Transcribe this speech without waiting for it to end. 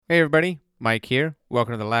Hey everybody, Mike here.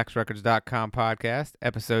 Welcome to the LaxRecords.com podcast,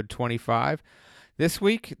 episode 25.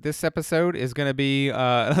 This episode is going to be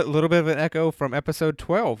a little bit of an echo from episode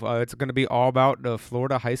 12. It's going to be all about the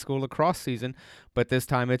Florida high school lacrosse season, but this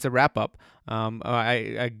time it's a wrap up.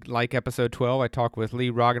 I like episode 12. I talked with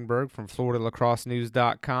Lee Roggenberg from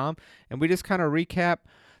FloridaLacrosseNews.com, and we just kind of recap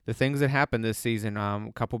the things that happened this season.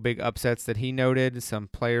 A couple big upsets that he noted, some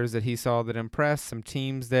players that he saw that impressed, some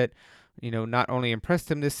teams that not only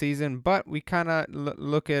impressed him this season, but we kind of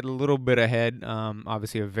look at a little bit ahead.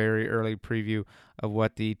 Obviously, a very early preview of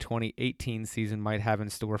what the 2018 season might have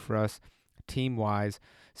in store for us team wise.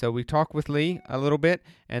 So we talked with Lee a little bit,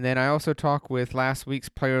 and then I also talked with last week's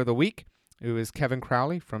Player of the Week. It was Kevin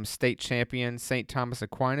Crowley from state champion St. Thomas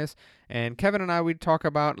Aquinas. And Kevin and I, we'd talk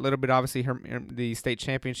about a little bit, obviously, the state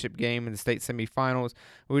championship game and the state semifinals.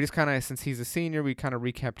 We just kind of, since he's a senior, we kind of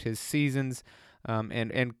recapped his seasons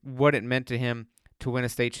and what it meant to him to win a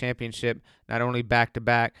state championship, not only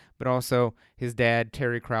back-to-back, but also his dad,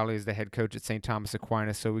 Terry Crowley, is the head coach at St. Thomas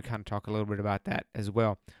Aquinas, so we kind of talk a little bit about that as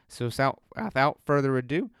well. So without further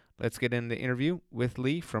ado, let's get in the interview with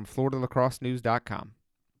Lee from FloridaLacrosseNews.com.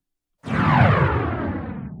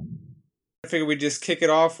 I figured we'd just kick it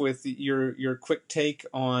off with your quick take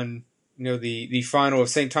on the final of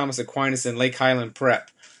St. Thomas Aquinas and Lake Highland Prep.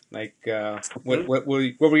 Like, what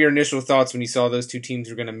were your initial thoughts when you saw those two teams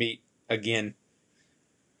were going to meet again?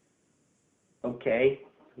 Okay,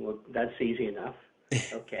 well, that's easy enough.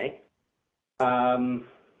 Okay.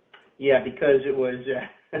 Yeah, because it was,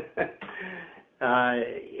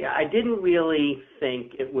 I didn't really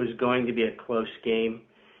think it was going to be a close game.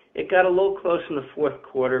 It got a little close in the fourth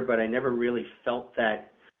quarter, but I never really felt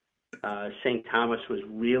that St. Thomas was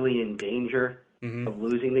really in danger of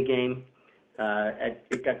losing the game.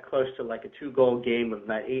 It got close to like a two-goal game with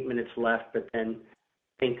about 8 minutes left, but then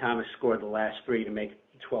St. Thomas scored the last three to make it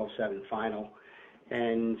the 12-7 final.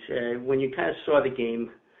 And when you kind of saw the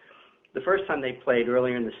game, the first time they played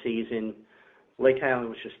earlier in the season, Lake Highland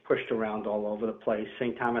was just pushed around all over the place.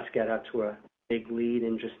 St. Thomas got out to a big lead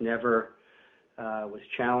and just never was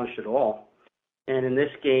challenged at all. And in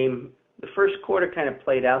this game, the first quarter kind of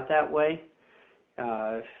played out that way.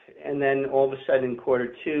 And then all of a sudden in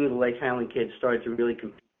quarter two, the Lake Highland kids started to really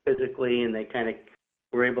compete physically, and they kind of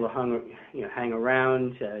were able to hang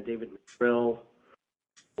around. David McGrill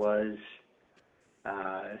was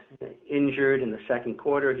injured in the second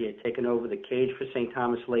quarter. He had taken over the cage for St.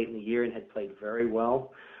 Thomas late in the year and had played very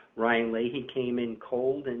well. Ryan Leahy came in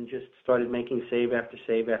cold and just started making save after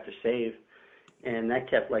save after save, and that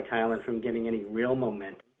kept Lake Highland from getting any real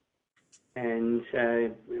momentum. And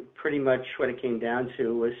pretty much what it came down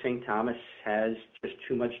to was St. Thomas has just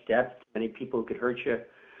too much depth. Many people could hurt you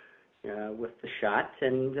with the shot,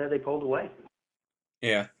 and they pulled away.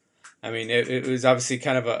 Yeah. I mean, it was obviously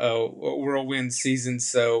kind of a whirlwind season.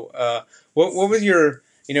 So what was your,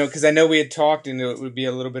 because I know we had talked, and it would be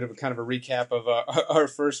a little bit of a kind of a recap of our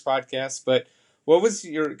first podcast, but what was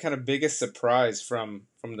your kind of biggest surprise from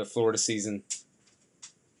the Florida season?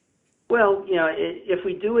 Well, if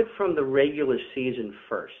we do it from the regular season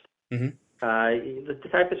first, the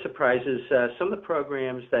type of surprises, some of the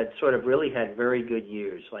programs that sort of really had very good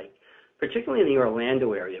years, like particularly in the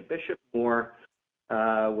Orlando area, Bishop Moore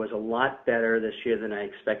was a lot better this year than I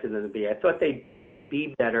expected them to be. I thought they'd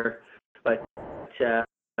be better, but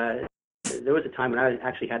there was a time when I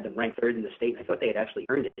actually had them ranked third in the state, and I thought they had actually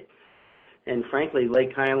earned it. And frankly,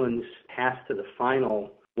 Lake Highland's path to the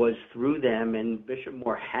final was through them, and Bishop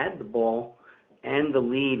Moore had the ball and the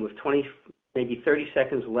lead with 20, maybe 30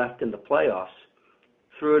 seconds left in the playoffs.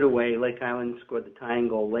 Threw it away. Lake Highland scored the tying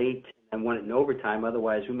goal late and won it in overtime.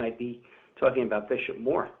 Otherwise, we might be talking about Bishop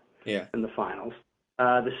Moore in the finals.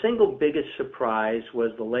 The single biggest surprise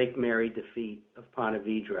was the Lake Mary defeat of Ponte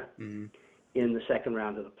Vedra in the second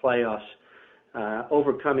round of the playoffs,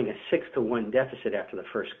 overcoming a 6-1 deficit after the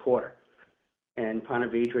first quarter. And Ponte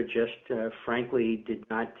Vedra just, frankly, did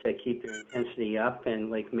not keep their intensity up, and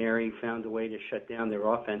Lake Mary found a way to shut down their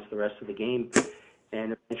offense the rest of the game,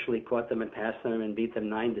 and eventually caught them and passed them and beat them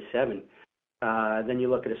 9-7. Then you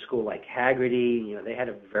look at a school like Hagerty. They had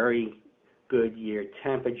a very good year.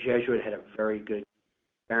 Tampa Jesuit had a very good year.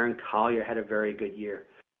 Barron Collier had a very good year.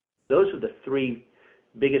 Those are the three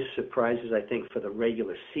biggest surprises, I think, for the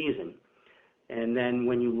regular season. And then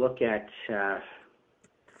when you look at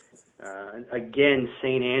again,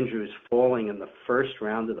 St. Andrews falling in the first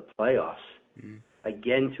round of the playoffs,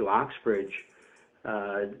 again to Oxbridge.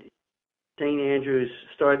 St. Andrews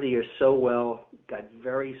started the year so well, got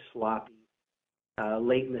very sloppy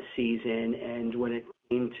late in the season, and when it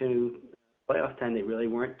came to playoff time, they really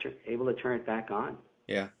weren't able to turn it back on.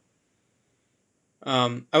 Yeah.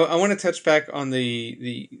 I want to touch back on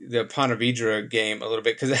the Ponte Vedra game a little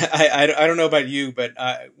bit because I don't know about you, but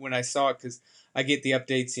when I saw it, because I get the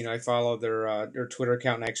updates, I follow their Twitter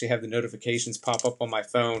account and I actually have the notifications pop up on my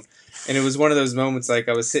phone, and it was one of those moments like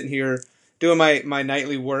I was sitting here doing my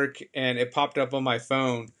nightly work and it popped up on my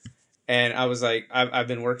phone. And I was like, I've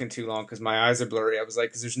been working too long because my eyes are blurry. I was like,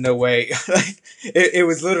 because there's no way. Like, it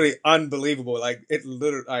was literally unbelievable. Like, it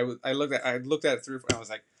literally, I looked at it through, and I was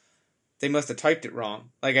like, they must have typed it wrong.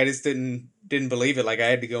 Like, I just didn't believe it. Like, I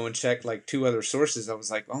had to go and check like two other sources. I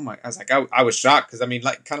was like, oh my, I was like, I was shocked because I mean,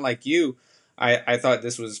 like, kind of like you, I thought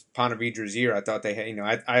this was Ponte Vedra's year. I thought they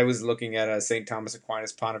had, I was looking at a St. Thomas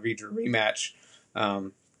Aquinas Ponte Vedra rematch,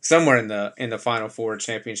 somewhere in the Final Four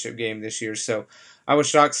championship game this year. So I was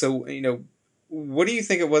shocked. So what do you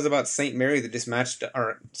think it was about St. Mary that just matched,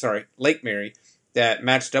 or sorry, Lake Mary, that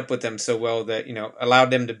matched up with them so well that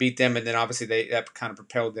allowed them to beat them, and then obviously that kind of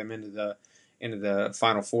propelled them into the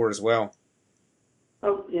Final Four as well.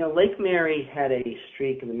 Oh, Lake Mary had a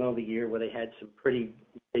streak in the middle of the year where they had some pretty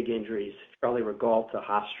big injuries. Charlie Regalta,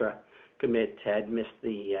 Hofstra commit, had missed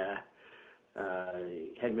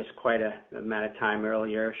quite a amount of time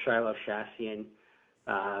earlier. Shiloh Shassian,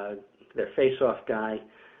 their face-off guy,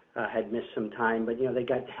 had missed some time, but they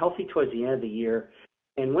got healthy towards the end of the year.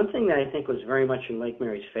 And one thing that I think was very much in Lake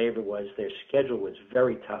Mary's favor was their schedule was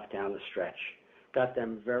very tough down the stretch. Got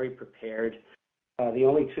them very prepared. The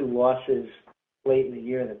only two losses late in the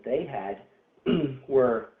year that they had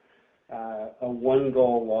were a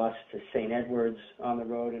one-goal loss to St. Edwards on the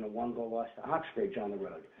road and a one-goal loss to Oxbridge on the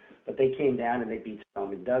road. But they came down and they beat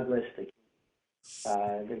Spelman Douglas. They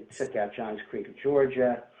took out Johns Creek of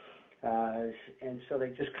Georgia. And so they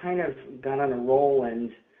just kind of got on a roll,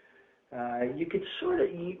 and you could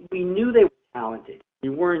we knew they were talented. We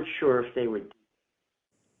weren't sure if they were deep.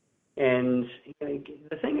 And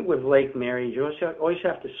the thing with Lake Mary, you always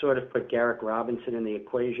have to sort of put Garrick Robinson in the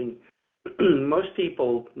equation. Most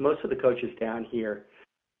of the coaches down here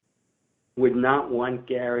would not want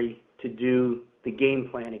Gary to do the game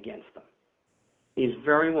plan against them. He's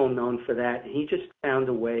very well known for that. He just found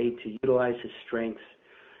a way to utilize his strengths.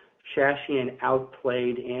 Shassian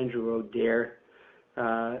outplayed Andrew O'Dare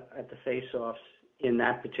at the face-offs in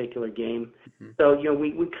that particular game. Mm-hmm. So,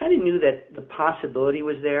 we kind of knew that the possibility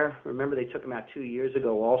was there. Remember, they took him out 2 years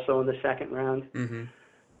ago also in the second round. Mm-hmm.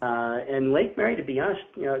 And Lake Mary, to be honest,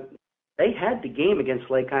 they had the game against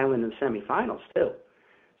Lake Island in the semifinals, too.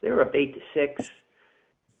 They were up 8-6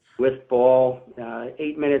 with ball,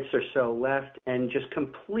 8 minutes or so left, and just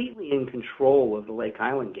completely in control of the Lake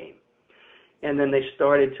Island game. And then they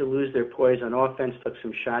started to lose their poise on offense, took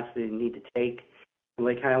some shots they didn't need to take.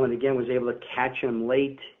 Lake Highland, again, was able to catch them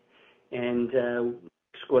late and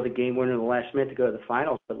score the game winner in the last minute to go to the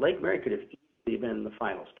finals. But Lake Mary could have easily been in the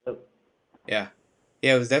finals, too. Yeah.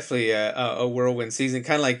 Yeah, it was definitely a whirlwind season,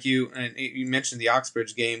 kind of like you. And you mentioned the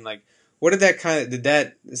Oxbridge game. Like, what did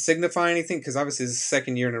that signify anything? Because obviously it's the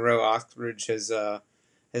second year in a row Oxbridge has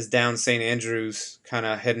downed St. Andrews kind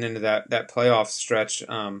of heading into that playoff stretch.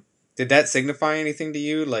 Did that signify anything to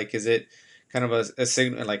you? Like, is it kind of a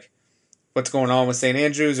signal, like, what's going on with St.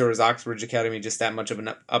 Andrews, or is Oxbridge Academy just that much of an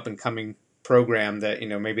up-and-coming program that,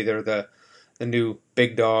 maybe they're the new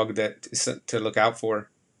big dog to look out for?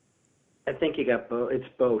 I think you got both. It's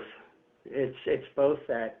both. It's both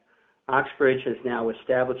that Oxbridge has now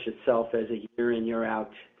established itself as a year-in,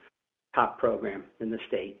 year-out top program in the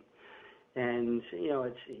state. And,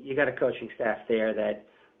 you got a coaching staff there that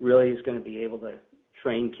really is going to be able to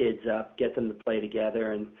train kids up, get them to play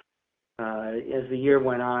together, and as the year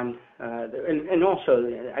went on, and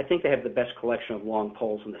also I think they have the best collection of long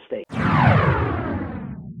poles in the state.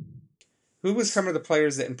 Who was some of the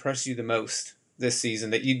players that impressed you the most this season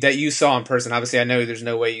that you saw in person? Obviously, I know there's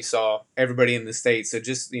no way you saw everybody in the state, so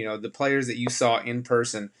just the players that you saw in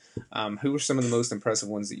person. Who were some of the most impressive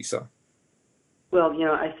ones that you saw? Well,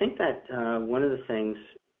 I think that one of the things,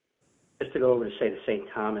 just to go over to say the St.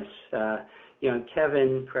 Thomas,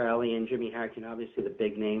 Kevin Crowley and Jimmy Harrington, obviously the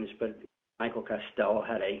big names, but Michael Costello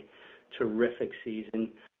had a terrific season.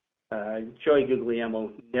 Joey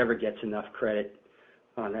Guglielmo never gets enough credit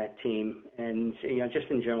on that team. And, just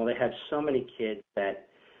in general, they have so many kids that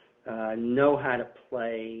know how to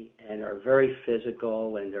play and are very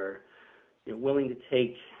physical and are willing to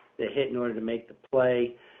take the hit in order to make the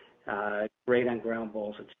play, great on ground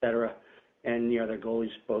balls, etc. And, their goalies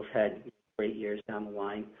both had great years down the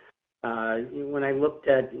line. When I looked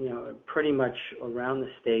at, pretty much around the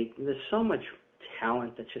state, there's so much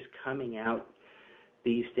talent that's just coming out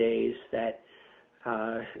these days that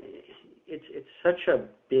it's such a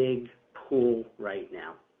big pool right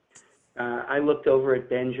now. I looked over at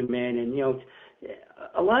Benjamin, and,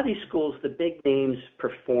 a lot of these schools, the big names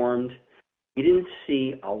performed. You didn't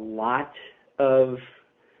see a lot of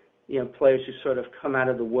players who sort of come out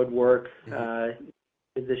of the woodwork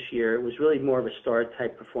this year. It was really more of a star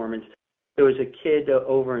type performance. There was a kid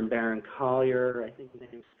over in Barron Collier, I think his name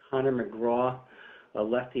was Connor McGraw, a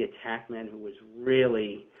lefty attackman who was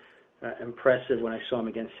really impressive when I saw him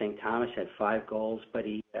against St. Thomas. Had 5 goals, but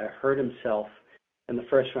he hurt himself in the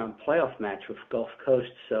first round playoff match with Gulf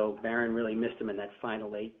Coast, so Barron really missed him in that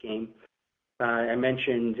final 8 game. I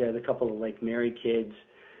mentioned the couple of Lake Mary kids.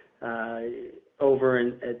 Over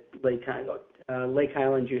at Lake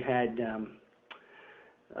Highland, you had,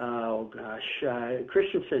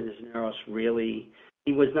 Christian Cisneros really,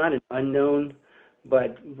 he was not an unknown,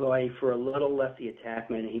 but boy, for a little lefty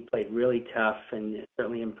attackman, he played really tough and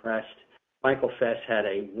certainly impressed. Michael Fess had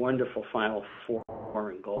a wonderful Final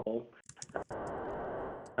Four in goal.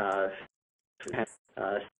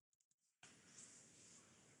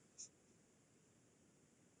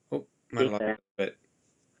 Might have lost a little bit.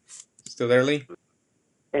 Still there, Lee?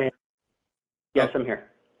 Yes, I'm here.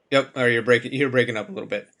 Yep. Or you're breaking up a little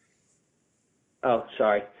bit. Oh,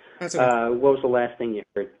 sorry. That's okay. What was the last thing you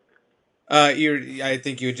heard? I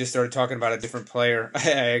think you had just started talking about a different player.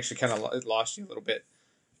 I actually kind of lost you a little bit.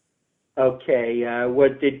 Okay.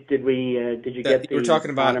 What did you get? You were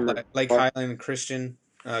talking about Lake Highland and Christian.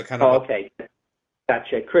 Okay.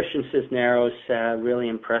 Gotcha. Christian Cisneros really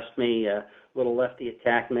impressed me. Little lefty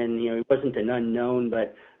attackman. He wasn't an unknown,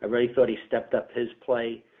 but I really thought he stepped up his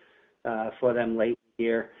play for them late in the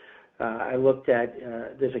year. I looked at,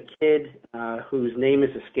 there's a kid whose name is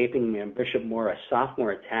escaping me, Bishop Moore, a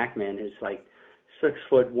sophomore attackman who's like 6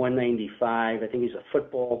 foot 195. I think he's a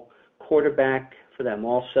football quarterback for them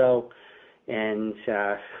also. And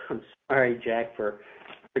I'm sorry, Jack, for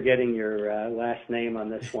forgetting your last name on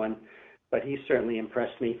this one, but he certainly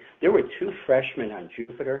impressed me. There were 2 freshmen on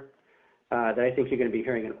Jupiter that I think you're going to be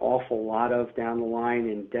hearing an awful lot of down the line,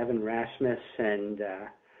 in Devin Rasmus and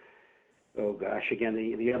oh gosh, again,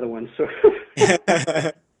 the other one sort of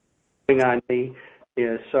on me.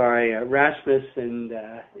 Yeah, sorry, Rasmus, and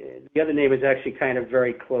the other name is actually kind of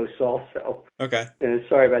very close also. Okay.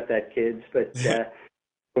 Sorry about that, kids, but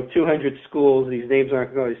with 200 schools, these names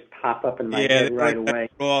aren't going to pop up in my head right away.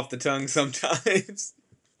 Roll off the tongue sometimes.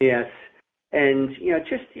 Yes, and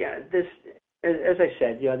this, as I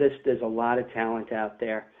said, there's a lot of talent out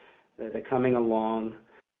there that are coming along.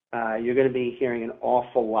 You're going to be hearing an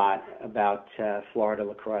awful lot about Florida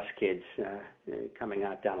lacrosse kids coming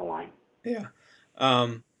out down the line. Yeah.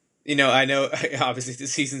 I know obviously the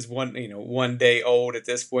season's one day old at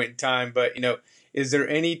this point in time, but is there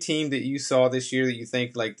any team that you saw this year that you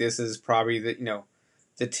think like this is probably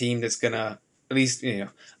the team that's gonna, at least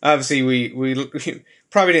obviously we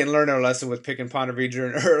probably didn't learn our lesson with picking Ponte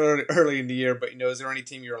Vedra early in the year, but is there any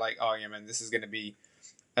team you're like, oh yeah man, this is gonna be,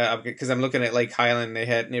 because I'm looking at Lake Highland,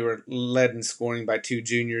 they were led in scoring by 2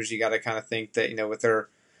 juniors. You got to kind of think that with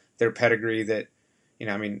their pedigree that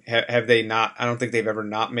have they not? I don't think they've ever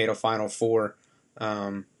not made a Final Four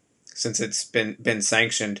since it's been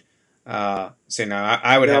sanctioned. So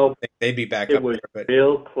I would have to think they'd be back up there. But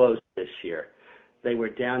real close this year. They were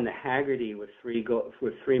down to Haggerty with 3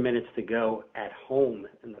 minutes to go at home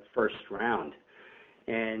in the first round,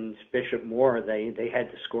 and Bishop Moore they had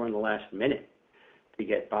to score in the last minute to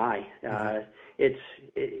get by.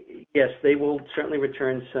 Yes, they will certainly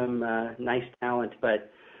return some nice talent,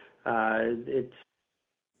 but it's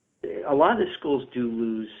a lot of the schools do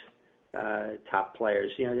lose top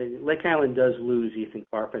players. Lake Island does lose Ethan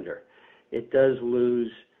Carpenter. It does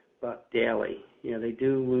lose Buck Daly. They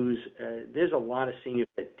do lose. There's a lot of seniors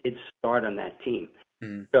that did start on that team.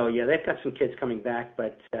 So yeah, they've got some kids coming back,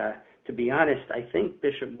 but to be honest, I think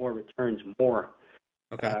Bishop Moore returns more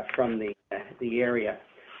from the area,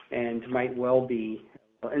 and might well be.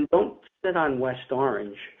 And don't sit on West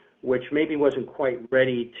Orange, which maybe wasn't quite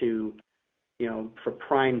ready to, for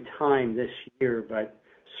prime time this year, but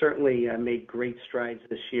certainly made great strides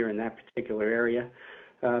this year in that particular area.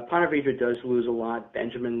 Ponte Vedra does lose a lot.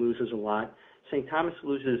 Benjamin loses a lot. St. Thomas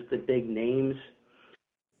loses the big names,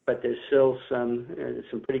 but there's still some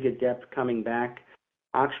pretty good depth coming back.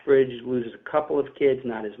 Oxbridge loses a couple of kids,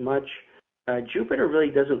 not as much. Jupiter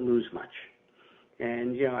really doesn't lose much.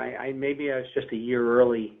 And, maybe I was just a year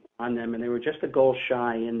early on them, and they were just a goal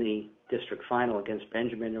shy in the district final against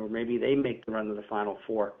Benjamin, or maybe they make the run to the Final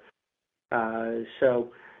Four.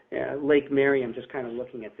 Lake Mary, I'm just kind of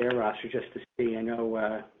looking at their roster just to see. I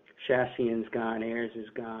know Chassian's gone, Ayers is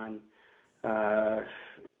gone,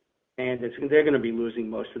 and they're going to be losing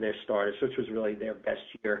most of their starters, which was really their best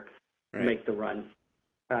year to make the run.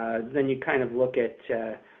 Then you kind of look at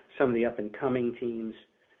some of the up-and-coming teams.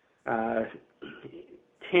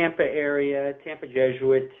 Tampa area, Tampa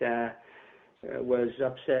Jesuit was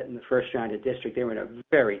upset in the first round of district. They were in a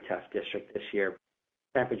very tough district this year.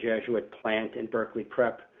 Tampa Jesuit, Plant, and Berkeley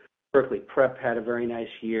Prep. Berkeley Prep had a very nice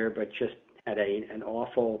year, but just had an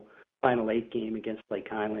awful Final 8 game against Lake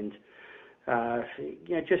Highland.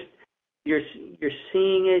 Just you're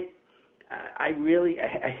seeing it. I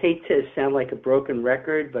hate to sound like a broken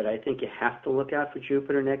record, but I think you have to look out for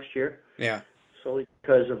Jupiter next year. Yeah. Solely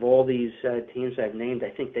because of all these teams I've named, I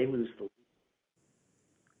think they lose the.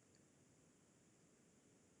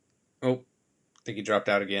 Oh, I think he dropped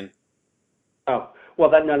out again. Oh, well,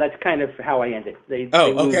 that's kind of how I ended. They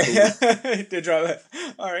okay. Did drop it.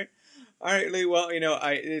 All right, Lee. Well,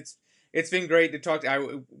 it's been great to talk. I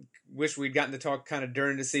wish we'd gotten to talk kind of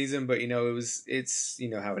during the season, but it's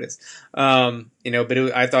how it is. But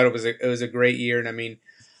I thought it was a great year, and I mean,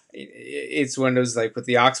 it's one of those, like with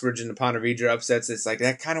the Oxbridge and the Ponte Vedra upsets. It's like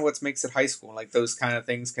that kind of what makes it high school. Like those kind of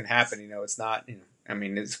things can happen. It's not. I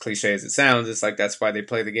mean, as cliche as it sounds, it's like that's why they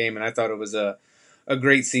play the game. And I thought it was a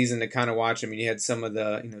great season to kind of watch. I mean, you had some of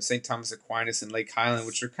the St. Thomas Aquinas and Lake Highland,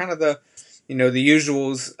 which are kind of the the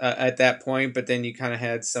usuals at that point. But then you kind of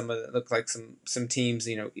had some of it looked like some teams.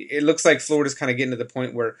 It looks like Florida's kind of getting to the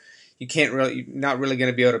point where you're not really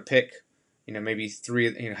going to be able to pick. Maybe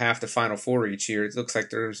three, half the Final Four each year. It looks like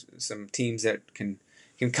there's some teams that can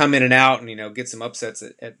come in and out and, get some upsets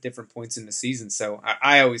at different points in the season. So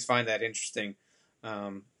I always find that interesting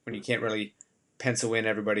when you can't really pencil in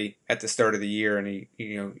everybody at the start of the year and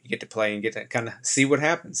you get to play and get to kind of see what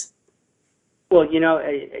happens. Well,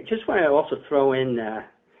 I just want to also throw in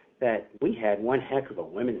that we had one heck of a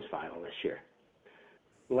women's final this year.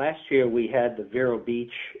 Last year we had the Vero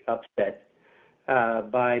Beach upset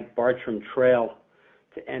by Bartram Trail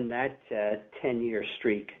to end that 10-year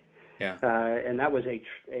streak. Yeah. And that was I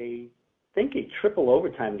think a triple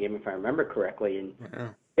overtime game, if I remember correctly. And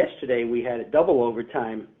yesterday we had a double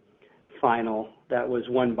overtime final that was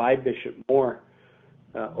won by Bishop Moore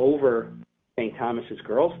over St. Thomas's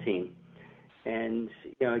girls team. And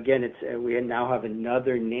again, we now have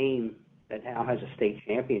another name that now has a state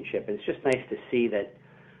championship. And it's just nice to see that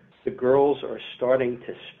the girls are starting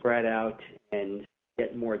to spread out and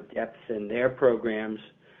get more depth in their programs,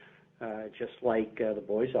 just like the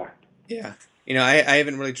boys are. Yeah. I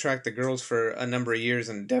haven't really tracked the girls for a number of years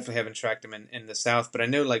and definitely haven't tracked them in the South. But I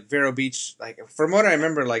know, like, Vero Beach, like, from what I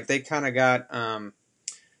remember, like, they kind of got,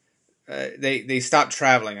 they stopped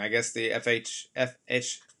traveling. I guess the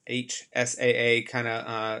FHSAA kind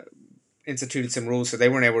of instituted some rules so they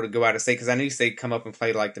weren't able to go out of state. Because I knew they'd come up and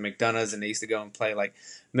play, like, the McDonoughs, and they used to go and play, like,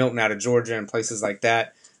 Milton out of Georgia and places like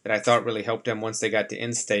that I thought really helped them once they got to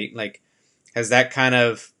in-state. Like, has that kind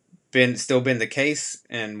of still been the case,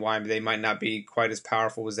 and why they might not be quite as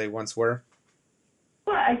powerful as they once were?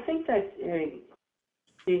 Well, I think that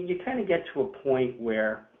you kind of get to a point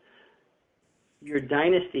where your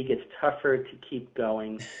dynasty gets tougher to keep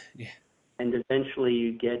going, yeah. And eventually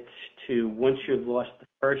you get to, once you've lost the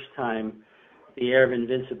first time, the air of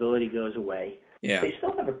invincibility goes away. Yeah. They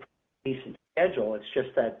still have a pretty decent schedule. It's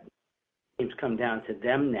just that teams come down to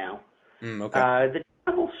them now. Okay. The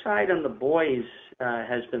travel side on the boys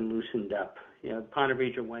has been loosened up. Ponte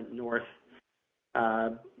Vedra went north.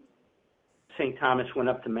 St. Thomas went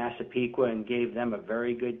up to Massapequa and gave them a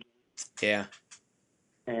very good game. Yeah.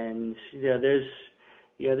 And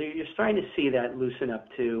you're starting to see that loosen up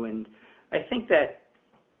too. And I think that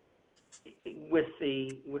with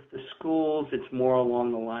the schools, it's more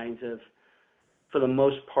along the lines of, for the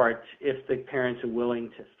most part, if the parents are willing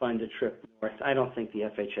to fund a trip north, I don't think the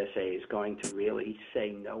FHSA is going to really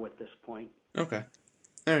say no at this point. Okay.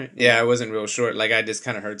 All right. Yeah, I wasn't real sure. Like, I just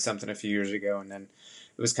kind of heard something a few years ago, and then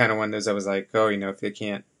it was kind of one of those I was like, oh, if they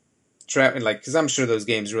can't travel, like, because I'm sure those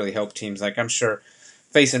games really help teams. Like, I'm sure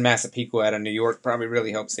facing Massapequa out of New York probably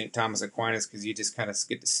really helps St. Thomas Aquinas because you just kind of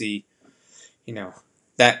get to see,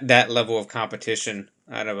 that level of competition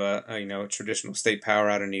out of a traditional state power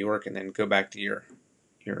out of New York, and then go back to your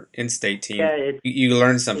in-state team. Yeah, you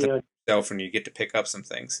learn something yourself, and you get to pick up some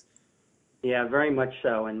things. Yeah, very much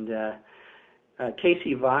so. And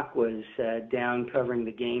Casey Vach was down covering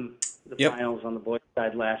the game, the finals on the boys'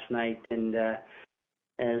 side last night, and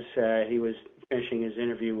as he was finishing his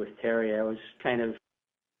interview with Terry, I was kind of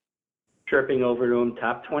chirping over to him,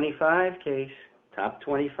 top 25, Case, top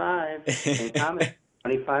 25, St. Thomas,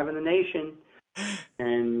 25 in the nation.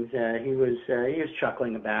 And he was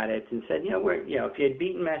chuckling about it and said, if you had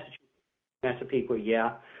beaten Massapequa,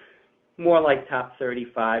 yeah, more like top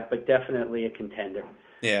 35, but definitely a contender.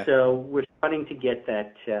 Yeah. So we're starting to get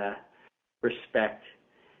that respect.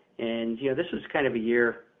 And this was kind of a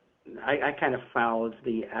year I kind of followed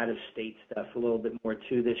the out-of-state stuff a little bit more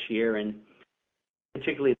too this year, and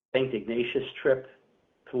particularly the St. Ignatius trip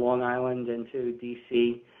to Long Island and to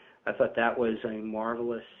D.C. I thought that was a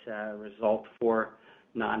marvelous result for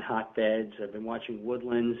non-hotbeds. I've been watching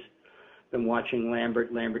Woodlands, been watching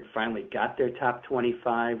Lambert. Lambert finally got their top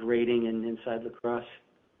 25 rating in Inside Lacrosse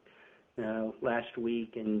last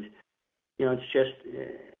week, and it's just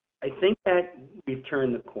I think that we've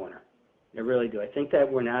turned the corner. I really do. I think that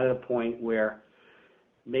we're now at a point where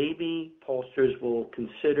maybe pollsters will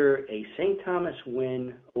consider a St. Thomas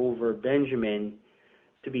win over Benjamin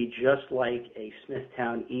to be just like a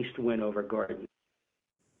Smithtown East win over Gordon.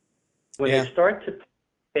 When they start to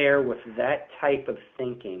pair with that type of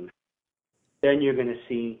thinking, then you're going to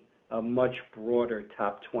see a much broader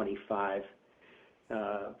top 25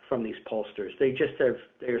 from these pollsters.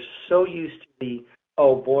 They're so used to the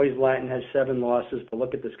Boys Latin has 7 losses, but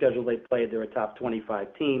look at the schedule they played. They're a top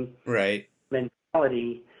 25 team. Right.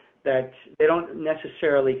 Mentality that they don't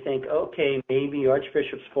necessarily think, okay, maybe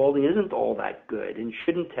Archbishop Spalding isn't all that good and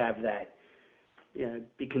shouldn't have that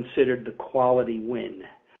be considered the quality win.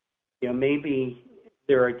 Maybe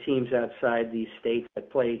there are teams outside these states that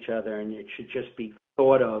play each other, and it should just be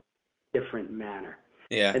thought of in a different manner.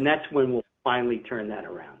 Yeah. And that's when we'll finally turn that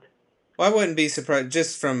around. Well, I wouldn't be surprised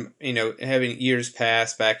just from, having years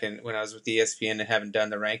past back when I was with ESPN and having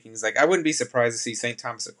done the rankings. Like, I wouldn't be surprised to see St.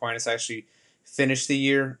 Thomas Aquinas actually finish the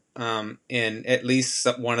year in at least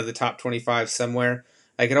one of the top 25 somewhere.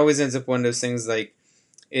 Like, it always ends up one of those things like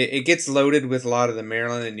it gets loaded with a lot of the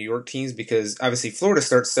Maryland and New York teams because obviously Florida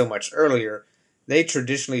starts so much earlier. They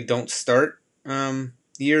traditionally don't start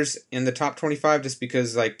years in the top 25 just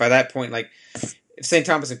because, like, by that point, like, if St.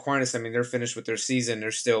 Thomas Aquinas, they're finished with their season.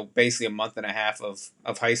 There's still basically a month and a half of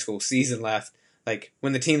high school season left. Like,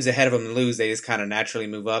 when the teams ahead of them lose, they just kind of naturally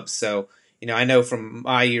move up. So, I know from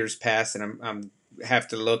my years past, and I'm have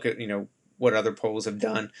to look at, what other polls have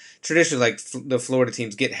done. Traditionally, like, the Florida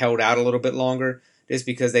teams get held out a little bit longer just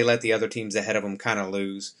because they let the other teams ahead of them kind of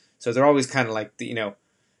lose. So they're always kind of like,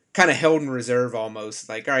 kind of held in reserve almost.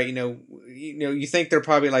 Like, all right, you think they're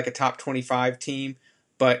probably like a top 25 team,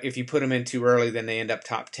 but if you put them in too early, then they end up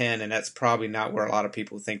top 10, and that's probably not where a lot of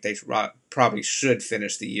people think they probably should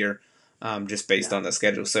finish the year, just based on the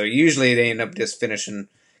schedule. So usually they end up just finishing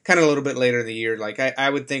kind of a little bit later in the year. Like, I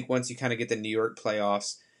would think once you kind of get the New York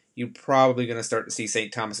playoffs, you're probably going to start to see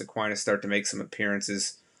St. Thomas Aquinas start to make some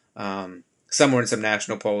appearances somewhere in some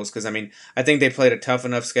national polls. Because, I think they played a tough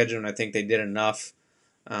enough schedule, and I think they did enough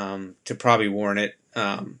to probably warrant it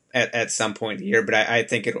at some point in the year. But I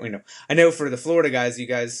think it, I know for the Florida guys,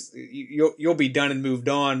 you'll be done and moved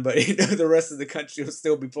on, but the rest of the country will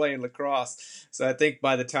still be playing lacrosse. So I think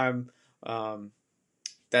by the time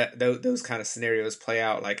that those kind of scenarios play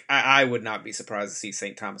out, like I would not be surprised to see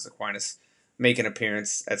St. Thomas Aquinas make an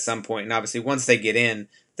appearance at some point. And obviously once they get in,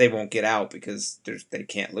 they won't get out because they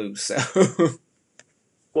can't lose. So.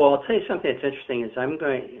 Well, I'll tell you something that's interesting is I'm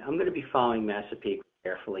going to be following Massapequa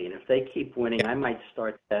carefully, and if they keep winning, I might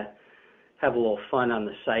start to have a little fun on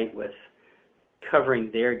the site with covering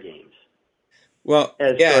their games. Well,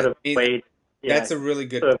 as sort of way, that's a really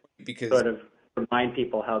good point because sort of remind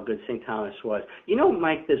people how good St. Thomas was.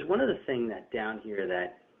 Mike, there's one other thing that down here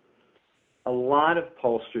that a lot of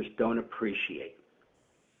pollsters don't appreciate,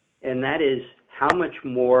 and that is how much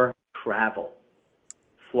more travel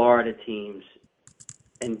Florida teams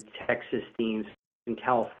and Texas teams and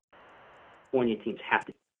California teams have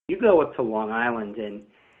to. You go up to Long Island, and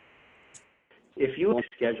if you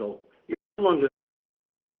schedule, you're no longer,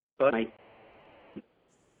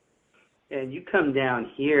 and you come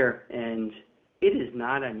down here, and it is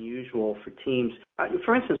not unusual for teams.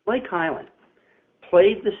 For instance, Lake Highland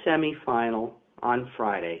played the semifinal on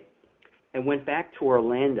Friday and went back to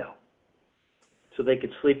Orlando so they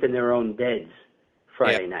could sleep in their own beds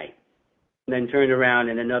Friday night. And then turned around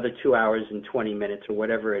in another 2 hours and 20 minutes or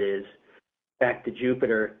whatever it is, back to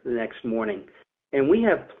Jupiter the next morning. And we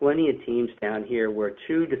have plenty of teams down here where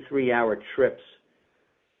 2 to 3 hour trips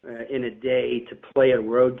in a day to play a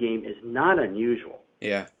road game is not unusual.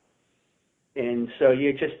 Yeah. And so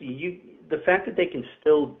the fact that they can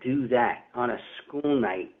still do that on a school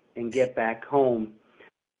night and get back home,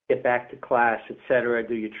 get back to class, et cetera,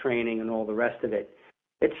 do your training and all the rest of it,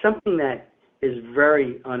 it's something that is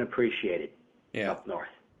very unappreciated up north,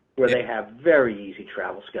 where they have very easy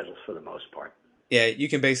travel schedules for the most part. Yeah, you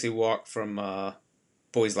can basically walk from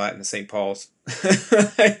Boys Latin to St. Paul's.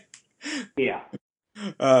 Yeah.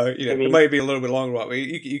 It might be a little bit longer walk, but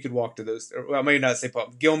you could walk to those. Well, maybe not St.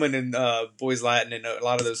 Paul. Gilman and Boys Latin and a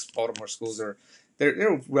lot of those Baltimore schools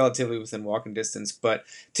they're relatively within walking distance. But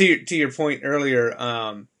to your point earlier,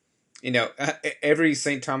 every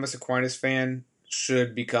St. Thomas Aquinas fan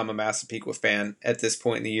should become a Massapequa fan at this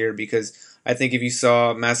point in the year, because I think if you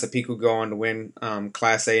saw Massapequa go on to win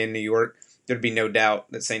Class A in New York, there'd be no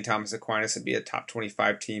doubt that St. Thomas Aquinas would be a top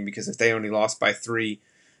 25 team, because if they only lost by 3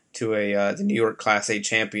 to the New York Class A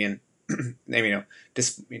champion,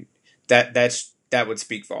 just that would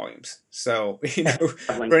speak volumes. So, Like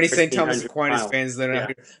for any St. Thomas 1,300 Aquinas miles. fans that are out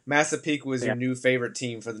Yeah. here, Massapequa is Yeah. your new favorite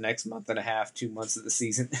team for the next month and a half, 2 months of the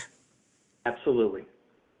season. Absolutely.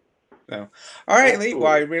 So, all right, Lee. Well,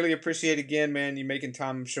 I Absolutely. really appreciate it again, man. You making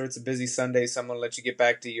time. I'm sure it's a busy Sunday, so I'm gonna let you get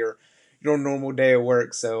back to your normal day of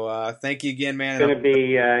work. So, thank you again, man. And Going to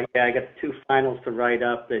be, yeah, I got the 2 finals to write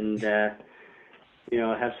up and,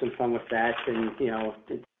 have some fun with that. And,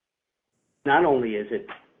 not only is it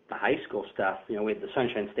the high school stuff, we had the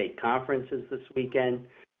Sunshine State Conferences this weekend,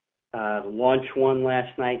 the launch one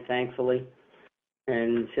last night, thankfully.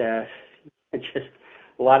 And it's just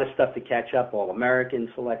a lot of stuff to catch up, all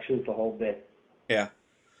American selections, the whole bit. yeah,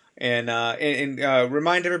 and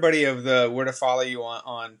remind everybody of where to follow you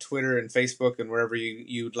on Twitter and Facebook and wherever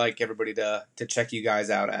you'd like everybody to check you guys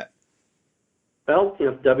out at. Well,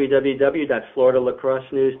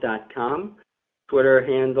 www.floridalacrossenews.com. Twitter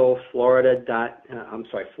handle Florida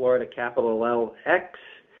capital L X,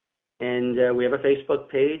 and we have a Facebook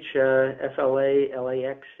page,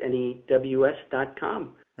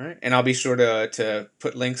 FLALAXNEWS.com. All right, and I'll be sure to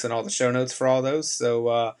put links in all the show notes for all those.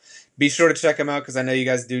 So be sure to check them out, because I know you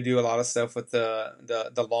guys do a lot of stuff with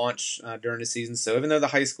the launch during the season. So even though the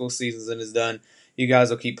high school season is done, you guys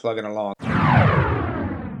will keep plugging along.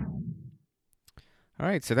 All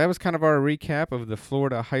right, so that was kind of our recap of the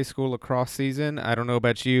Florida high school lacrosse season. I don't know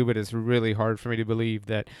about you, but it's really hard for me to believe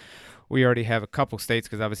that we already have a couple states,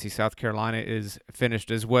 because obviously South Carolina is finished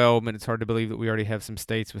as well, but it's hard to believe that we already have some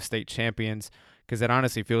states with state champions, because it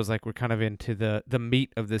honestly feels like we're kind of into the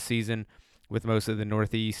meat of the season, with most of the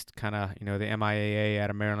Northeast kind of, the MIAA out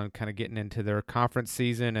of Maryland kind of getting into their conference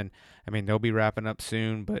season. And I mean, they'll be wrapping up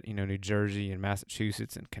soon, but New Jersey and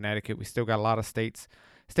Massachusetts and Connecticut, we still got a lot of states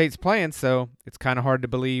playing, so it's kind of hard to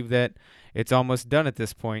believe that it's almost done at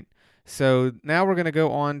this point. So now we're going to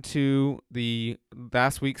go on to the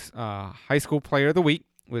last week's high school player of the week.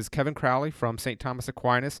 Was Kevin Crowley from St. Thomas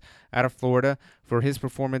Aquinas out of Florida for his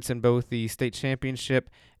performance in both the state championship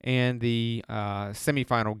and the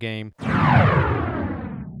semifinal game.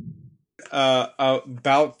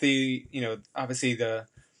 About the, obviously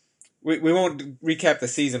we won't recap the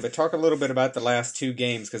season, but talk a little bit about the last 2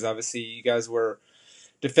 games, because obviously you guys were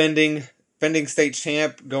defending state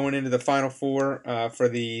champ going into the Final Four for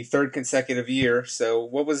the 3rd consecutive year. So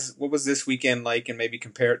what was this weekend like, and maybe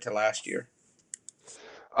compare it to last year?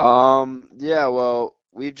 Yeah, well,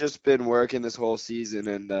 we've just been working this whole season,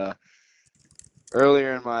 and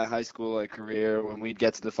earlier in my high school career, when we'd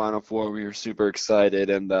get to the Final Four, we were super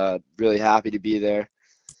excited and really happy to be there.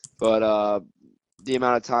 But the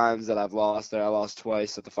amount of times that I've lost there, I lost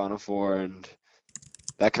twice at the Final Four, and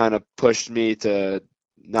that kind of pushed me to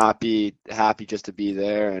not be happy just to be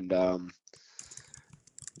there. And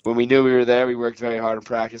when we knew we were there, we worked very hard in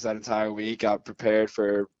practice that entire week, got prepared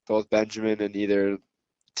for both Benjamin and either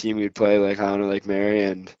team we'd play, Lake Highland or Lake Mary,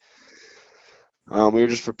 and we were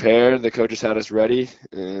just prepared. The coaches had us ready,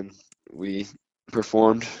 and we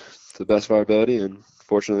performed to the best of our ability, and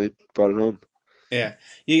fortunately brought it home. Yeah,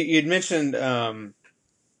 you'd mentioned the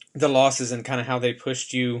losses and kind of how they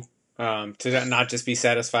pushed you to not just be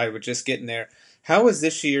satisfied with just getting there. How was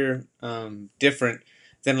this year different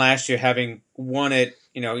than last year, having won it?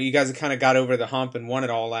 You guys have kind of got over the hump and won it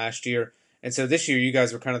all last year. And so this year you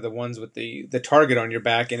guys were kind of the ones with the target on your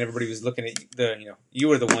back, and everybody was looking at you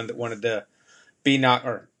were the one that wanted to be knocked,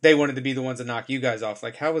 or they wanted to be the ones that knock you guys off.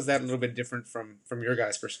 Like, how was that a little bit different from your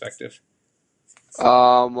guys' perspective?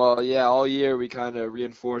 Well, yeah, all year we kind of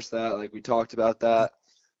reinforced that. Like, we talked about that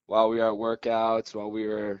while we were at workouts, while we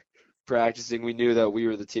were practicing. We knew that we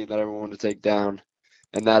were the team that everyone wanted to take down,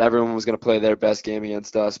 and that everyone was going to play their best game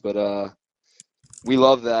against us. But we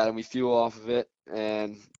love that, and we fuel off of it,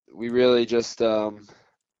 and we really just we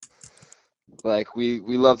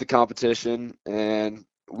love the competition, and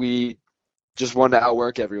we just wanted to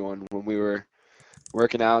outwork everyone. When we were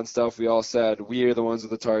working out and stuff, we all said we are the ones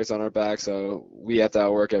with the targets on our back, so we have to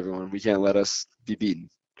outwork everyone. We can't let us be beaten.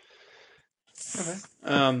 Okay.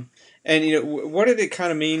 And what did it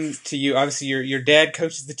kind of mean to you? Obviously, your dad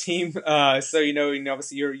coaches the team, so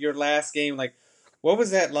obviously your last game, like, what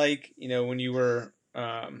was that like? When you were,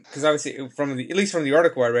 because obviously at least from the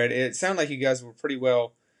article I read, it sounded like you guys were pretty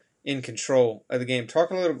well in control of the game.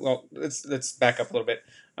 Talk a little. Well, let's back up a little bit.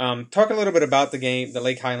 Talk a little bit about the game, the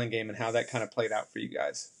Lake Highland game, and how that kind of played out for you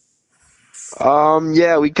guys.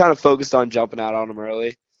 Yeah, we kind of focused on jumping out on them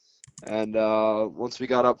early, and once we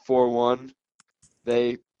got up 4-1,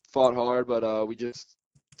 they fought hard, but we just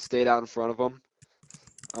stayed out in front of them.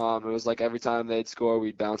 It was like every time they'd score,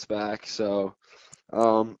 we'd bounce back. So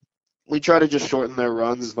um, we tried to just shorten their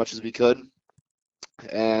runs as much as we could,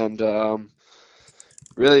 and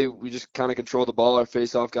really we just kind of controlled the ball. Our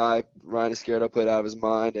face-off guy Ryan Izquierdo played out of his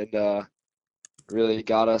mind, and really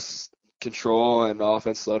got us control, and the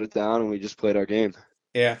offense slowed it down, and we just played our game.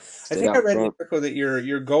 Yeah, I Stayed think I out in read an front. article that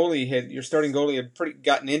your starting goalie had pretty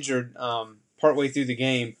gotten injured partway through the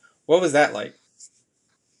game. What was that like?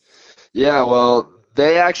 Yeah, well,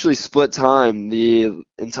 they actually split time the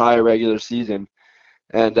entire regular season,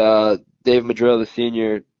 and Dave Madrill, the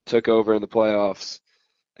senior, took over in the playoffs,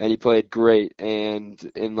 and he played great. And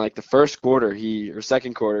in like the first quarter, or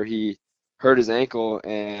second quarter, he hurt his ankle,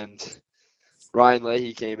 and Ryan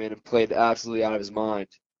Leahy came in and played absolutely out of his mind.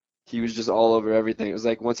 He was just all over everything. It was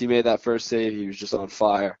like once he made that first save, he was just on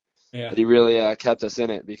fire. Yeah. But he really kept us in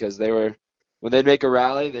it because when they'd make a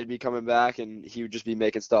rally, they'd be coming back, and he would just be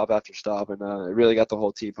making stop after stop, and it really got the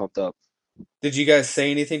whole team pumped up. Did you guys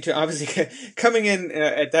say anything to? Obviously, coming in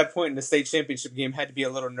at that point in the state championship game had to be a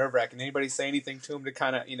little nerve wracking. Anybody say anything to him to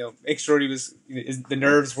kind of make sure the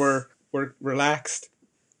nerves were relaxed?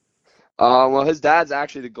 Well, his dad's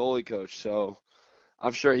actually the goalie coach, so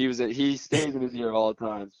I'm sure he stays in his ear all the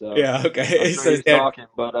time. So Yeah. I'm Okay. sure So he his was dad. talking,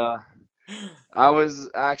 but I was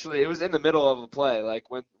actually it was in the middle of a play. Like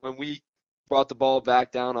when we brought the ball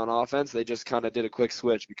back down on offense, they just kind of did a quick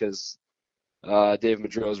switch because Dave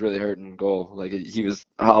Madrill was really hurting in goal. Like he was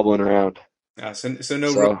hobbling around. So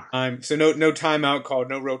no real So time. So no timeout called.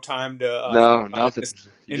 No real time to think no, about it. nothing. Just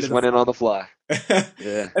He into just the went in fight. on the fly.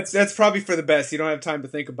 Yeah, That's probably for the best. You don't have time to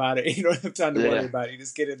think about it. You don't have time to worry yeah, about it. You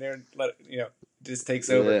just get in there and let it, it just takes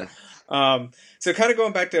over. yeah. So kind of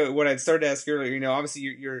going back to what I'd started to ask earlier. Obviously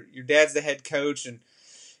your dad's the head coach and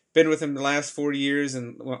been with him the last 4 years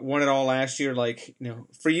and won it all last year. Like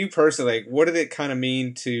for you personally, like, what did it kind of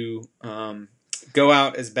mean to go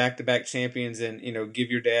out as back-to-back champions and give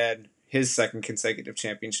your dad his second consecutive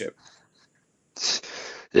championship?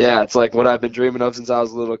 Yeah, it's like what I've been dreaming of since I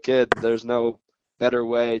was a little kid. There's no better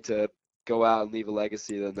way to go out and leave a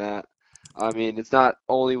legacy than that. I mean, it's not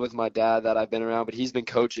only with my dad that I've been around, but he's been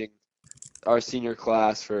coaching our senior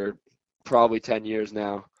class for probably 10 years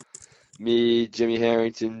now. Me, Jimmy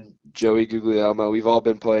Harrington, Joey Guglielmo, we've all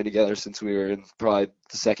been playing together since we were in probably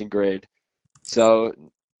the second grade. So,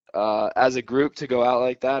 as a group to go out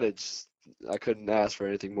like that, I couldn't ask for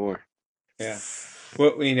anything more. Yeah.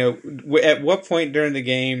 Well, at what point during the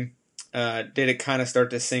game did it kind of start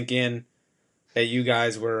to sink in that you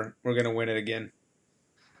guys were going to win it again?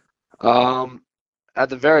 Um, at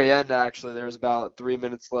the very end, actually, there was about 3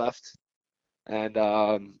 minutes left, and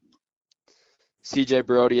CJ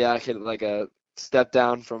Barodiak hit like a step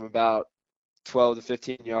down from about 12 to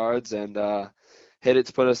 15 yards and hit it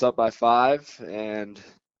to put us up by 5. And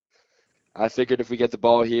I figured if we get the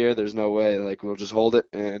ball here, there's no way. Like, we'll just hold it.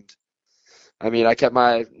 And I mean, I kept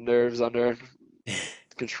my nerves under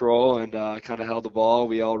control and kind of held the ball.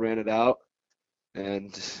 We all ran it out.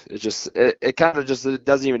 And it kind of just it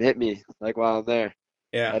doesn't even hit me like while I'm there.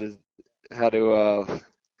 Yeah. Had to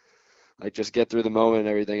like just get through the moment and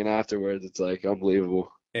everything, and afterwards it's like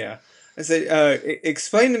unbelievable. Yeah. I said,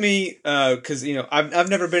 explain to me, because I've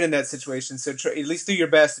never been in that situation. So at least do your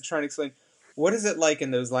best to try and explain what is it like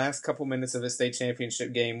in those last couple minutes of a state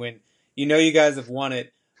championship game when you guys have won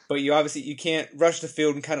it, but you can't rush the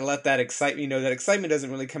field and kind of let that excitement. That excitement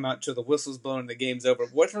doesn't really come out until the whistle's blown and the game's over.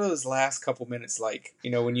 What are those last couple minutes like?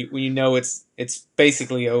 When you know it's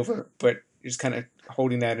basically over, but you're just kind of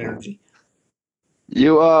holding that energy.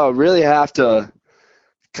 You really have to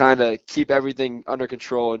kind of keep everything under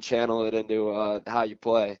control and channel it into how you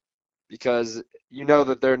play, because you know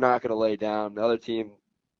that they're not going to lay down. The other team,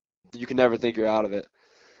 you can never think you're out of it.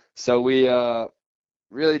 So we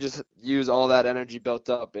really just use all that energy built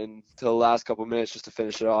up until the last couple minutes just to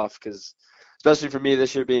finish it off. Because especially for me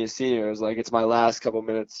this year being a senior, it was like it's my last couple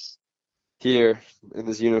minutes here in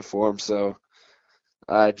this uniform, so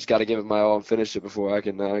I just got to give it my all and finish it before I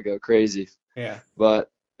can go crazy. Yeah.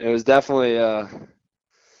 But it was definitely a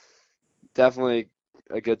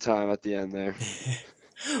good time at the end there.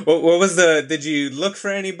 What was the? Did you look for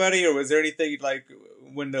anybody, or was there anything like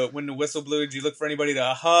when the whistle blew? Did you look for anybody to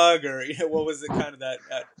hug, or what was it kind of that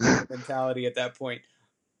mentality at that point?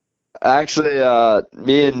 Actually,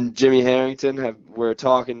 me and Jimmy Harrington were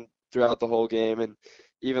talking throughout the whole game, and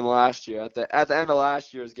even last year at the end of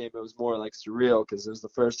last year's game, it was more like surreal because it was the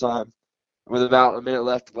first time with about a minute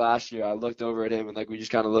left last year, I looked over at him and like we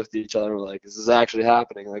just kind of looked at each other and were like, "Is this actually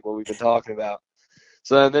happening? Like what we've been talking about?"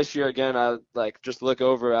 So then this year again, I like just look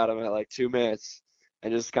over at him at like 2 minutes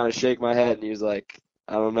and just kind of shake my head, and he was like,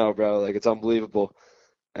 "I don't know, bro. Like it's unbelievable."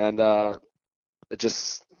 And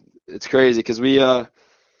it's crazy because me and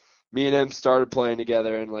him started playing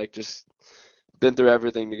together and like just been through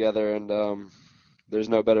everything together, and there's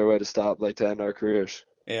no better way to stop like to end our careers.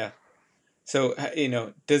 Yeah. So,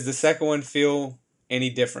 does the second one feel any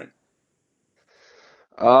different?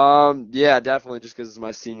 Yeah, definitely just because it's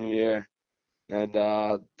my senior year, and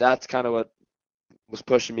that's kind of what was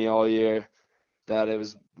pushing me all year. That it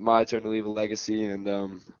was my turn to leave a legacy,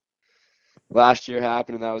 and last year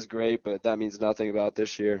happened, and that was great, but that means nothing about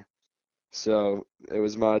this year. So it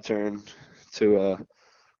was my turn to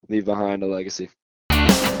leave behind a legacy.